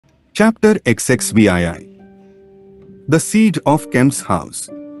Chapter XXVII. The Siege of Kemp's House.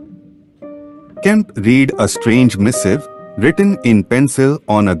 Kemp read a strange missive, written in pencil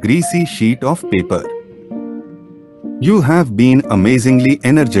on a greasy sheet of paper. "You have been amazingly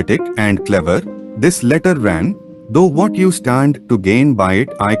energetic and clever," this letter ran, "though what you stand to gain by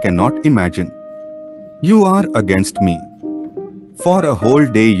it I cannot imagine. You are against me. For a whole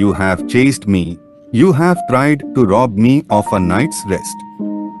day you have chased me, you have tried to rob me of a night's rest.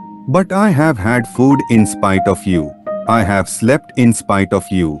 But I have had food in spite of you, I have slept in spite of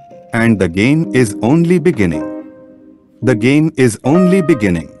you, and the game is only beginning. The game is only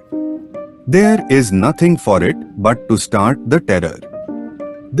beginning. There is nothing for it but to start the terror.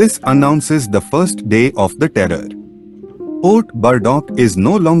 This announces the first day of the terror. Port Burdock is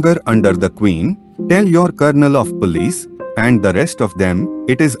no longer under the Queen, tell your colonel of police, and the rest of them,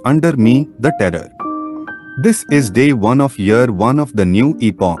 it is under me, the terror. This is day 1 of year 1 of the new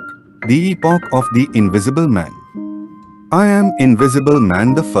epoch, the epoch of the Invisible Man. I am Invisible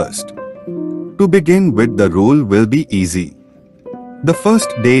Man the first. To begin with, the rule will be easy. The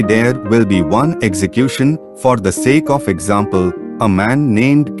first day there will be one execution. For the sake of example, a man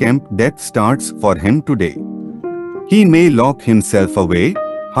named Kemp, death starts for him today. He may lock himself away,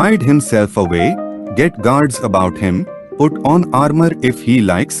 hide himself away, get guards about him, put on armor if he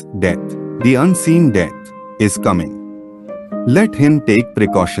likes. Death, the unseen death, is coming. Let him take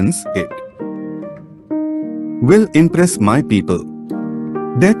precautions. It will impress my people.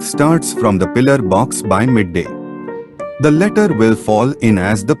 Death starts from the pillar box by midday. The letter will fall in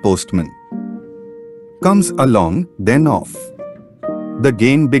as the postman comes along, then off. The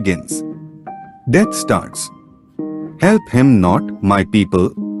game begins. Death starts. Help him not, my people,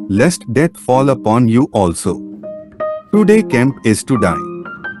 lest death fall upon you also. Today Kemp is to die.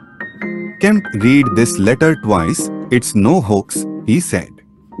 Kemp read this letter twice. It's no hoax, he said.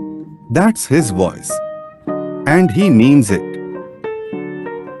 That's his voice. And he means it.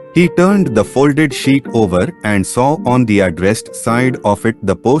 He turned the folded sheet over and saw on the addressed side of it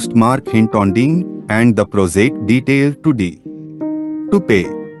the postmark Hintondine and the prosaic detail to D. To pay.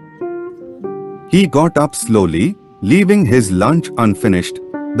 He got up slowly, leaving his lunch unfinished.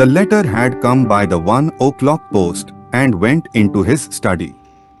 The letter had come by the 1 o'clock post, and went into his study.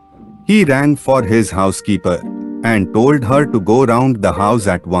 He rang for his housekeeper and told her to go round the house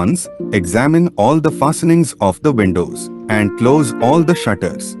at once, examine all the fastenings of the windows, and close all the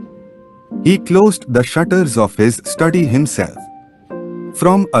shutters. He closed the shutters of his study himself.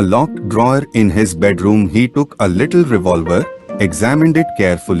 From a locked drawer in his bedroom he took a little revolver, examined it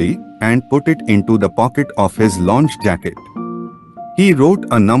carefully, and put it into the pocket of his lounge jacket. He wrote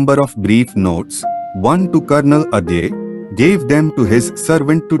a number of brief notes, one to Colonel Adye, gave them to his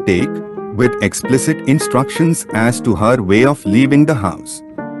servant to take, with explicit instructions as to her way of leaving the house.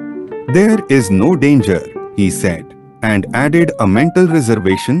 There is no danger, he said, and added a mental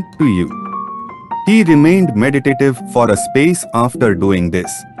reservation to you. He remained meditative for a space after doing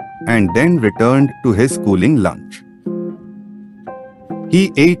this, and then returned to his cooling lunch.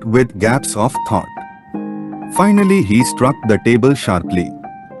 He ate with gaps of thought. Finally he struck the table sharply.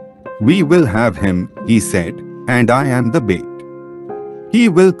 "We will have him," he said, "and I am the bait. He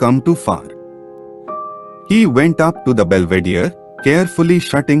will come too far." He went up to the belvedere, carefully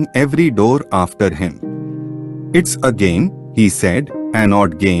shutting every door after him. "It's a game," he said, "an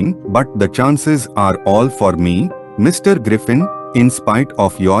odd game, but the chances are all for me, Mr. Griffin, in spite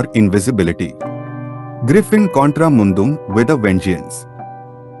of your invisibility. Griffin contra mundum with a vengeance."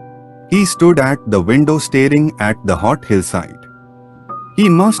 He stood at the window staring at the hot hillside.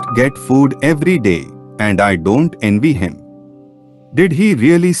 He must get food every day, and I don't envy him. Did he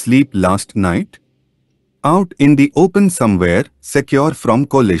really sleep last night? Out in the open somewhere, secure from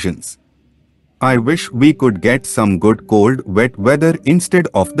collisions. I wish we could get some good cold wet weather instead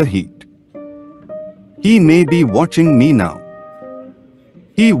of the heat. He may be watching me now.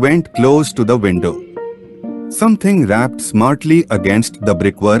 He went close to the window. Something rapped smartly against the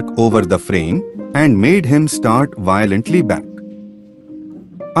brickwork over the frame and made him start violently back.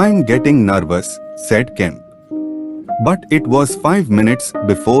 "I'm getting nervous," said Kemp. But it was 5 minutes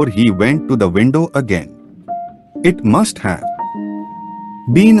before he went to the window again. "It must have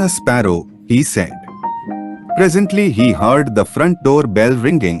been a sparrow," he said. Presently he heard the front door bell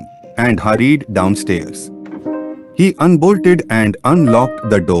ringing and hurried downstairs. He unbolted and unlocked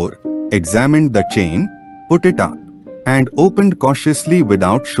the door, examined the chain, put it up, and opened cautiously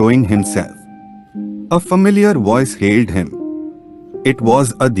without showing himself. A familiar voice hailed him. It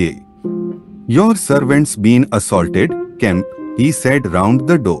was Adye. "Your servant's been assaulted, Kemp," he said round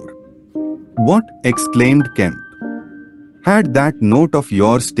the door. "What?" exclaimed Kemp. Had that note of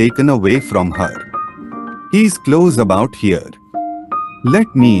yours taken away from her. He's close about here.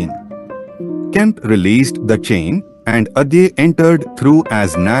 Let me in. Kemp released the chain, and Adye entered through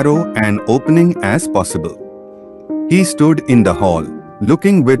as narrow an opening as possible. He stood in the hall,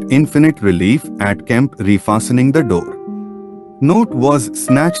 looking with infinite relief at Kemp refastening the door. Note was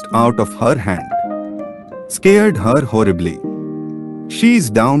snatched out of her hand. Scared her horribly.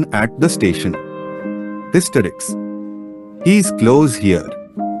 She's down at the station. Hysterics. He's close here.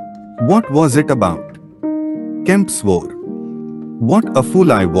 What was it about? Kemp swore. What a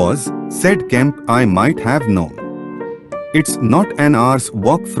fool I was, said Kemp. I might have known. It's not an hour's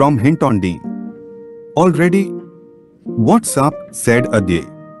walk from Hintondean. Already? What's up, said Adye.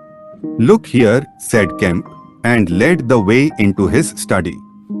 Look here, said Kemp, and led the way into his study.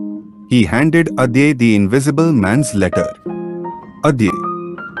 He handed Adye the invisible man's letter. Adye.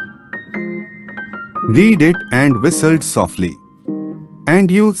 Read it, and whistled softly. And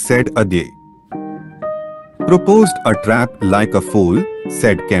you, said Adye. Proposed a trap like a fool,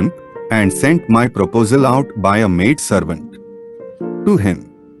 said Kemp, and sent my proposal out by a maidservant. To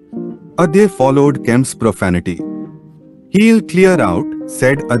him. Adye followed Kemp's profanity. He'll clear out,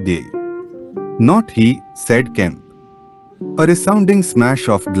 said Adye. Not he, said Kemp. A resounding smash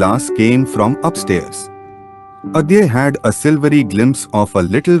of glass came from upstairs. Adye had a silvery glimpse of a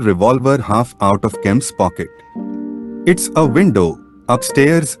little revolver half out of Kemp's pocket. It's a window,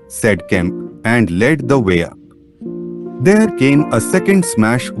 upstairs, said Kemp, and led the way up. There came a second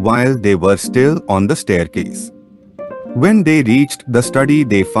smash while they were still on the staircase. When they reached the study,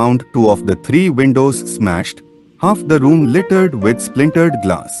 they found 2 of the 3 windows smashed, half the room littered with splintered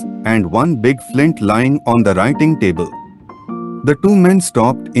glass, and 1 big flint lying on the writing table. The 2 men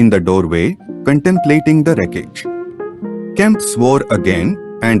stopped in the doorway, contemplating the wreckage. Kemp swore again,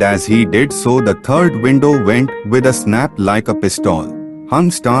 and as he did so, the 3rd window went with a snap like a pistol, hung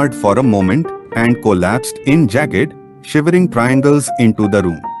starred for a moment, and collapsed in jagged, shivering triangles into the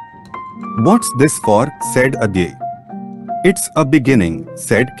room. What's this for? Said Adye. It's a beginning,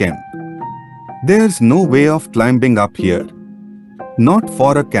 said Kemp. There's no way of climbing up here. Not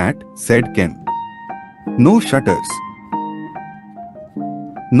for a cat, said Kemp. No shutters.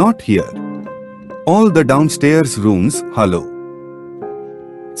 Not here. All the downstairs rooms hollow.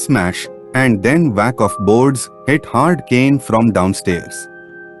 Smash, and then whack of boards hit hard came from downstairs.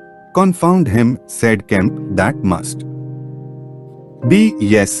 Confound him, said Kemp, that must be.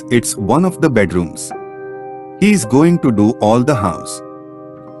 Yes, it's one of the bedrooms. He's going to do all the house.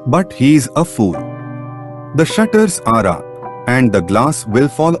 But he's a fool. The shutters are up, and the glass will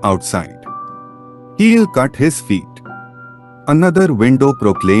fall outside. He'll cut his feet. Another window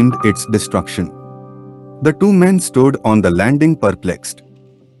proclaimed its destruction. The 2 men stood on the landing perplexed.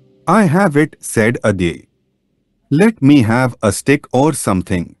 I have it, said Adye. Let me have a stick or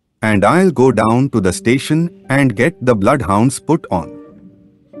something, and I'll go down to the station and get the bloodhounds put on.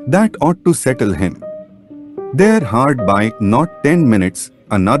 That ought to settle him. There hard by, not 10 minutes,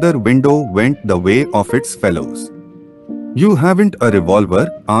 another window went the way of its fellows. You haven't a revolver?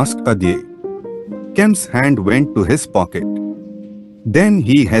 Asked Adye. Kemp's hand went to his pocket. Then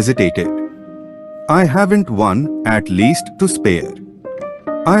he hesitated. I haven't one, at least, to spare.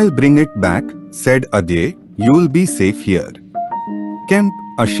 I'll bring it back, said Adye. You'll be safe here. Kemp,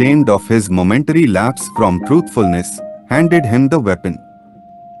 ashamed of his momentary lapse from truthfulness, handed him the weapon.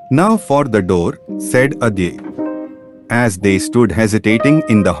 Now for the door, said Adye. As they stood hesitating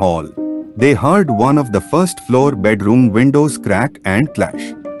in the hall, they heard one of the first-floor bedroom windows crack and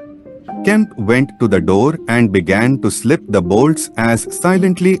clash. Kemp went to the door and began to slip the bolts as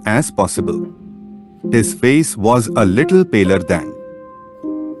silently as possible. His face was a little paler than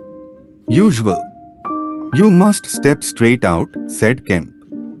usual. You must step straight out, said Kemp.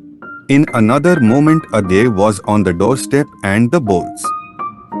 In another moment Adye was on the doorstep and the bolts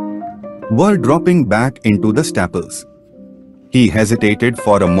were dropping back into the staples. He hesitated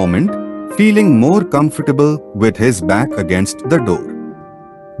for a moment, feeling more comfortable with his back against the door.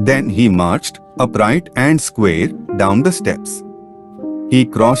 Then he marched, upright and square, down the steps. He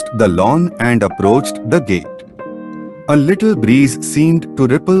crossed the lawn and approached the gate. A little breeze seemed to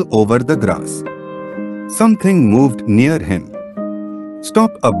ripple over the grass. Something moved near him.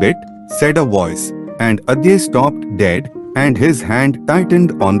 Stop a bit, said a voice, and Adye stopped dead, and his hand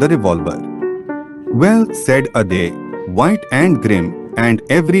tightened on the revolver. Well, said Adye, white and grim, and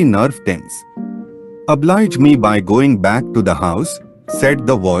every nerve tense. Oblige me by going back to the house, said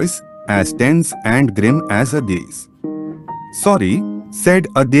the voice, as tense and grim as Adye's. Sorry, said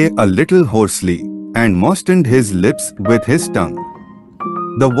Adye a little hoarsely, and moistened his lips with his tongue.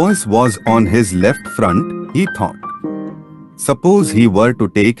 The voice was on his left front, he thought. Suppose he were to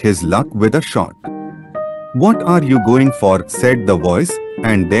take his luck with a shot. "What are you going for?" said the voice,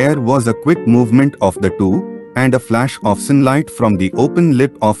 and there was a quick movement of the two, and a flash of sunlight from the open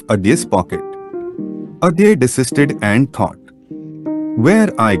lip of Adye's pocket. Adye desisted and thought. "Where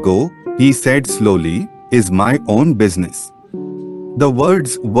I go," he said slowly, "is my own business." The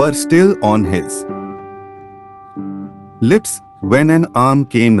words were still on his lips when an arm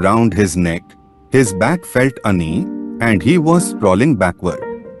came round his neck, his back felt a knee, and he was sprawling backward.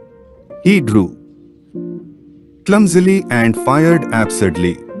 He drew clumsily and fired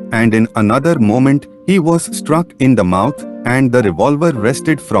absurdly, and in another moment he was struck in the mouth and the revolver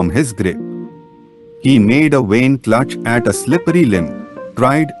wrested from his grip. He made a vain clutch at a slippery limb,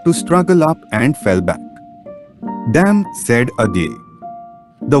 tried to struggle up and fell back. "Damn," said Adye.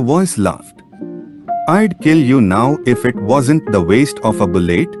 The voice laughed. "I'd kill you now if it wasn't the waste of a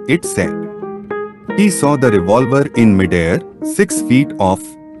bullet," it said. He saw the revolver in midair, 6 feet off,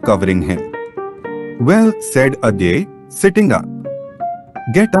 covering him. "Well," said Adye, sitting up.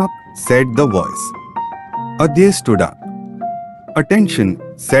 "Get up," said the voice. Adye stood up. "Attention,"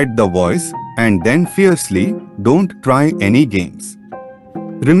 said the voice, and then fiercely, "Don't try any games.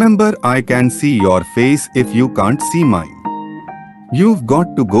 Remember, I can see your face if you can't see mine. You've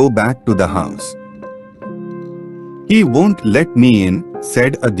got to go back to the house." "He won't let me in,"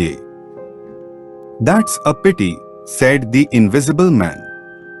 said Adye. "That's a pity," said the invisible man.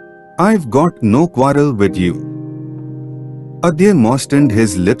 "I've got no quarrel with you." Adye moistened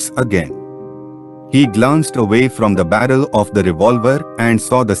his lips again. He glanced away from the barrel of the revolver and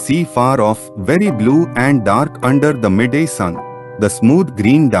saw the sea far off, very blue and dark under the midday sun, the smooth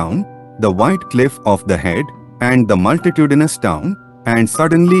green down, the white cliff of the head, and the multitudinous town, and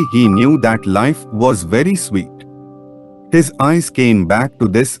suddenly he knew that life was very sweet. His eyes came back to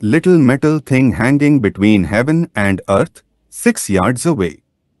this little metal thing hanging between heaven and earth, 6 yards away.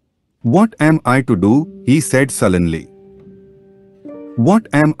 "What am I to do?" he said sullenly. "What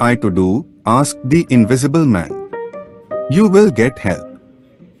am I to do?" asked the invisible man. "You will get help.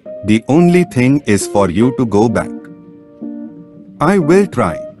 The only thing is for you to go back." "I will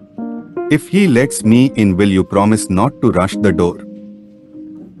try. If he lets me in, will you promise not to rush the door?"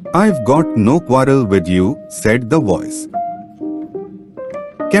 "I've got no quarrel with you," said the voice.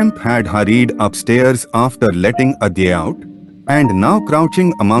 Kemp had hurried upstairs after letting Adye out, and now crouching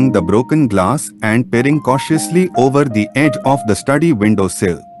among the broken glass and peering cautiously over the edge of the study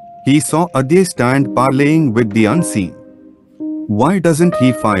windowsill, he saw Adye stand parleying with the unseen. "Why doesn't he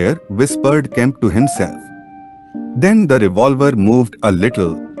fire?" whispered Kemp to himself. Then the revolver moved a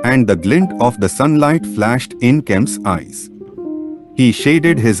little, and the glint of the sunlight flashed in Kemp's eyes. He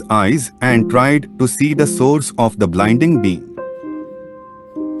shaded his eyes and tried to see the source of the blinding beam.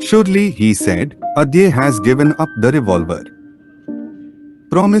 "Surely," he said, "Adye has given up the revolver."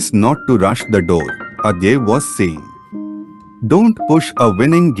 "Promise not to rush the door," Adye was saying. "Don't push a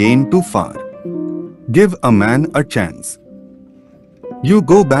winning game too far. Give a man a chance. You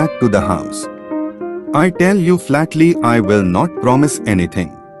go back to the house. I tell you flatly, I will not promise anything."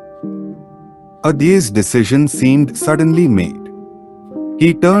 Adye's decision seemed suddenly made.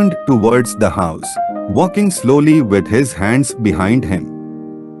 He turned towards the house, walking slowly with his hands behind him.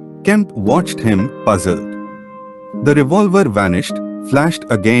 Kemp watched him, puzzled. The revolver vanished, flashed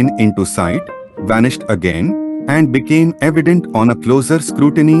again into sight, vanished again, and became evident on a closer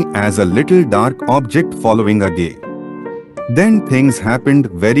scrutiny as a little dark object following Adye. Then things happened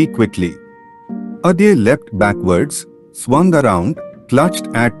very quickly. Adye leapt backwards, swung around, clutched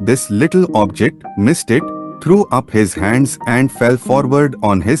at this little object, missed it, threw up his hands and fell forward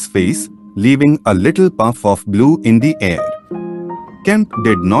on his face, leaving a little puff of blue in the air. Kemp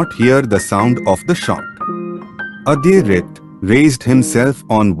did not hear the sound of the shot. Adye writhed, raised himself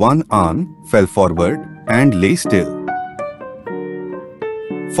on one arm, fell forward, and lay still.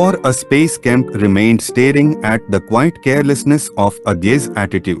 For a space Kemp remained staring at the quiet carelessness of Adye's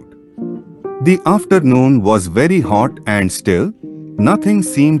attitude. The afternoon was very hot and still. Nothing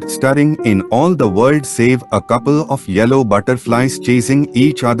seemed stirring in all the world save a couple of yellow butterflies chasing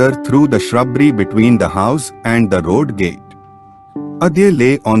each other through the shrubbery between the house and the road gate. Adye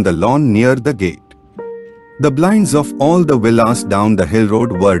lay on the lawn near the gate. The blinds of all the villas down the hill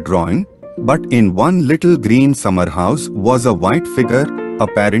road were drawn, but in one little green summer house was a white figure,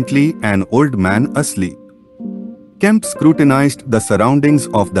 apparently an old man asleep. Kemp scrutinized the surroundings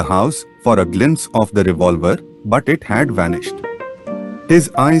of the house for a glimpse of the revolver, but it had vanished.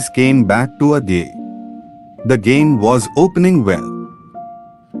 His eyes came back to Adye. The game was opening well.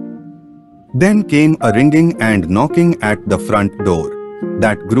 Then came a ringing and knocking at the front door,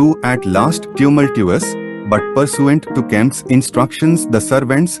 that grew at last tumultuous, but pursuant to Kemp's instructions, the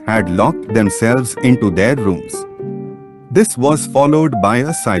servants had locked themselves into their rooms. This was followed by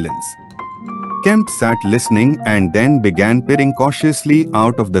a silence. Kemp sat listening and then began peering cautiously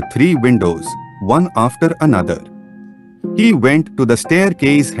out of the 3 windows, one after another. He went to the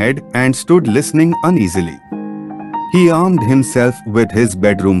staircase head and stood listening uneasily. He armed himself with his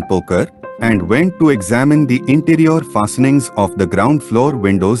bedroom poker and went to examine the interior fastenings of the ground floor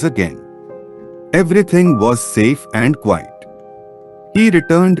windows again. Everything was safe and quiet. He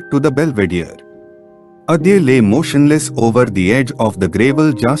returned to the belvedere. Adye lay motionless over the edge of the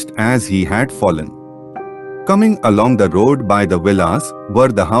gravel just as he had fallen. Coming along the road by the villas were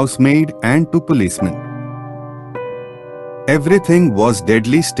the housemaid and 2 policemen. Everything was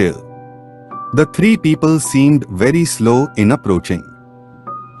deadly still. The 3 people seemed very slow in approaching.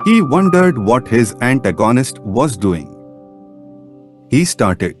 He wondered what his antagonist was doing. He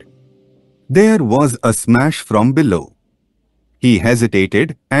started. There was a smash from below. He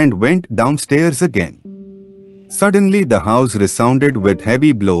hesitated and went downstairs again. Suddenly the house resounded with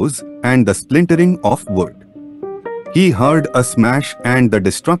heavy blows and the splintering of wood. He heard a smash and the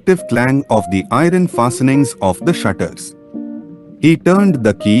destructive clang of the iron fastenings of the shutters. He turned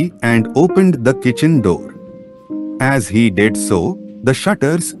the key and opened the kitchen door. As he did so, the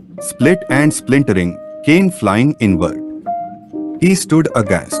shutters, split and splintering, came flying inward. He stood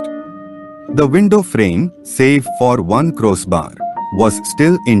aghast. The window frame, save for one crossbar, was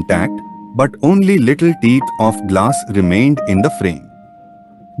still intact, but only little teeth of glass remained in the frame.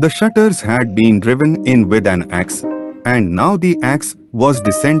 The shutters had been driven in with an axe, and now the axe was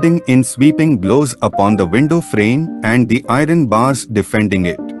descending in sweeping blows upon the window frame and the iron bars defending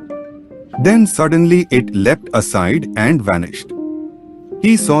it. Then suddenly it leapt aside and vanished.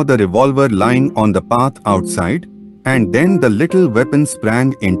 He saw the revolver lying on the path outside, and then the little weapon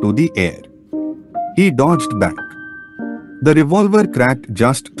sprang into the air. He dodged back. The revolver cracked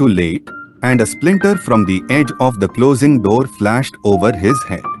just too late, and a splinter from the edge of the closing door flashed over his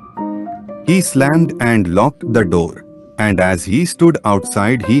head. He slammed and locked the door, and as he stood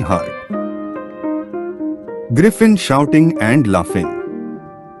outside he heard Griffin shouting and laughing.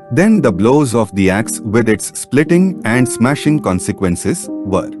 Then the blows of the axe with its splitting and smashing consequences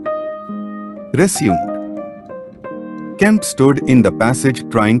were resumed. Kemp stood in the passage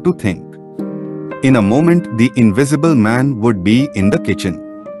trying to think. In a moment the invisible man would be in the kitchen.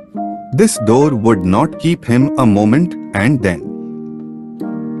 This door would not keep him a moment, and then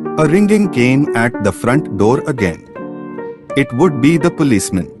a ringing came at the front door again. It would be the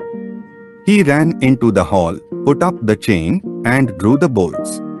policeman. He ran into the hall, put up the chain, and drew the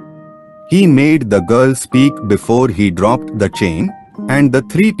bolts. He made the girl speak before he dropped the chain, and the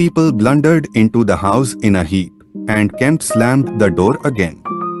 3 people blundered into the house in a heap, and Kemp slammed the door again.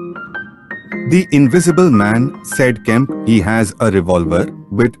 The invisible man, said Kemp, he has a revolver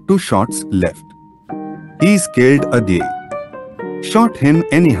with 2 shots left. He's killed Adye. Shot him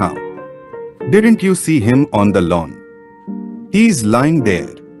anyhow. Didn't you see him on the lawn? He's lying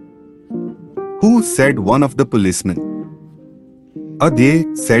there. Who? Said one of the policemen.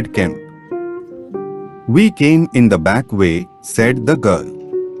 Adye, said Kemp. We came in the back way, said the girl.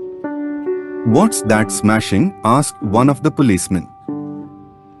 What's that smashing? Asked one of the policemen.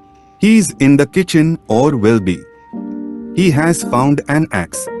 He's in the kitchen, or will be. He has found an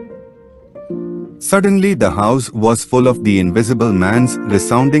axe. Suddenly the house was full of the invisible man's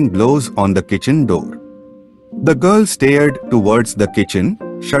resounding blows on the kitchen door. The girl stared towards the kitchen,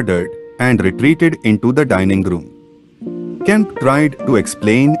 shuddered, and retreated into the dining room. Kemp tried to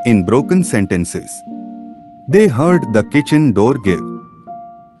explain in broken sentences. They heard the kitchen door give.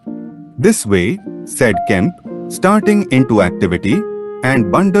 This way, said Kemp, starting into activity,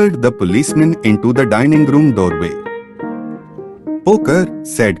 and bundled the policeman into the dining room doorway. Poker,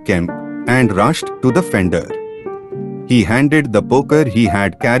 said Kemp, and rushed to the fender. He handed the poker he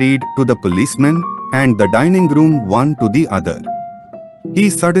had carried to the policeman and the dining room one to the other. He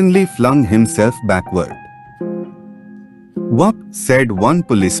suddenly flung himself backward. Whoop, said one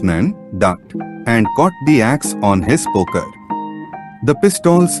policeman, ducked, and caught the axe on his poker. The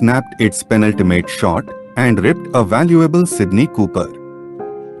pistol snapped its penultimate shot and ripped a valuable Sidney Cooper.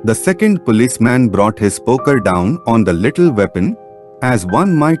 The second policeman brought his poker down on the little weapon, as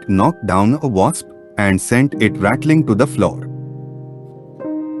one might knock down a wasp, and sent it rattling to the floor.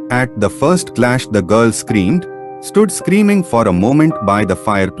 At the first clash the girl screamed, stood screaming for a moment by the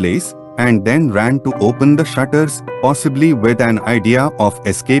fireplace, and then ran to open the shutters, possibly with an idea of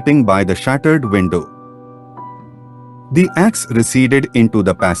escaping by the shattered window. The axe receded into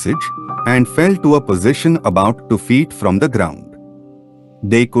the passage, and fell to a position about 2 feet from the ground.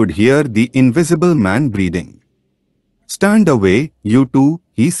 They could hear the invisible man breathing. "Stand away, you two,"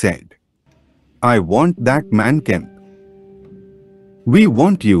 he said. "I want that man, Kemp." "We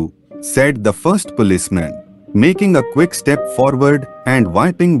want you," said the first policeman, making a quick step forward and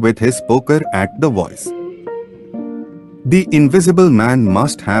wiping with his poker at the voice. The invisible man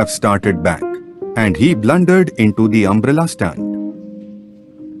must have started back, and he blundered into the umbrella stand.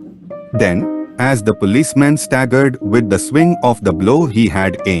 Then, as the policeman staggered with the swing of the blow he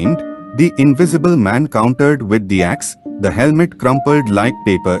had aimed, the invisible man countered with the axe. The helmet crumpled like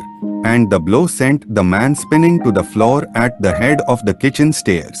paper, and the blow sent the man spinning to the floor at the head of the kitchen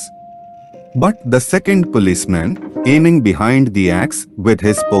stairs. But the second policeman, aiming behind the axe with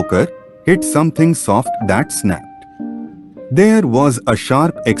his poker, hit something soft that snapped. There was a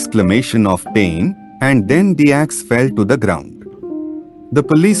sharp exclamation of pain, and then the axe fell to the ground. The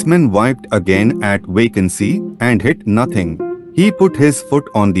policeman wiped again at vacancy and hit nothing. He put his foot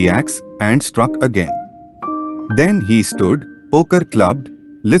on the axe and struck again. Then he stood, poker clubbed,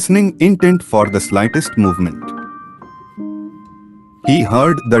 listening intent for the slightest movement. He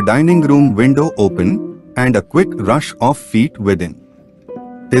heard the dining room window open and a quick rush of feet within.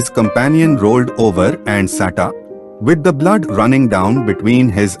 His companion rolled over and sat up, with the blood running down between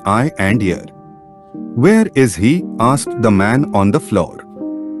his eye and ear. "Where is he?" asked the man on the floor.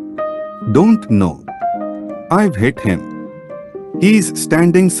 "Don't know. I've hit him. He's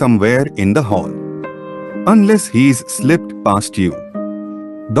standing somewhere in the hall. Unless he's slipped past you."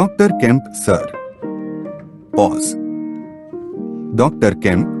 "Dr. Kemp, sir." Pause. "Dr.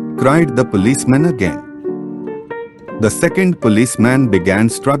 Kemp," cried the policeman again. The second policeman began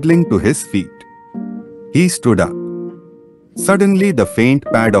struggling to his feet. He stood up. Suddenly the faint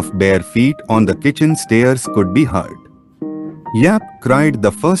pad of bare feet on the kitchen stairs could be heard. "Yap!" cried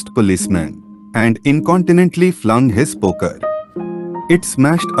the first policeman, and incontinently flung his poker. It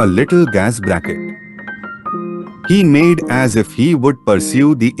smashed a little gas bracket. He made as if he would pursue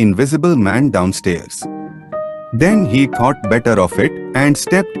the invisible man downstairs. Then he thought better of it and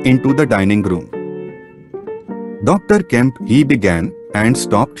stepped into the dining room. "Dr. Kemp," he began, and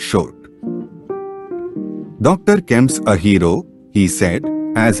stopped short. "Dr. Kemp's a hero," he said,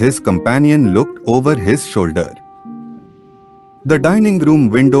 as his companion looked over his shoulder. The dining room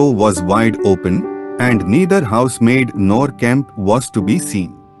window was wide open, and neither housemaid nor Kemp was to be seen.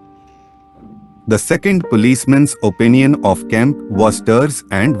 The second policeman's opinion of Kemp was terse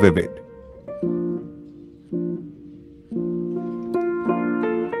and vivid.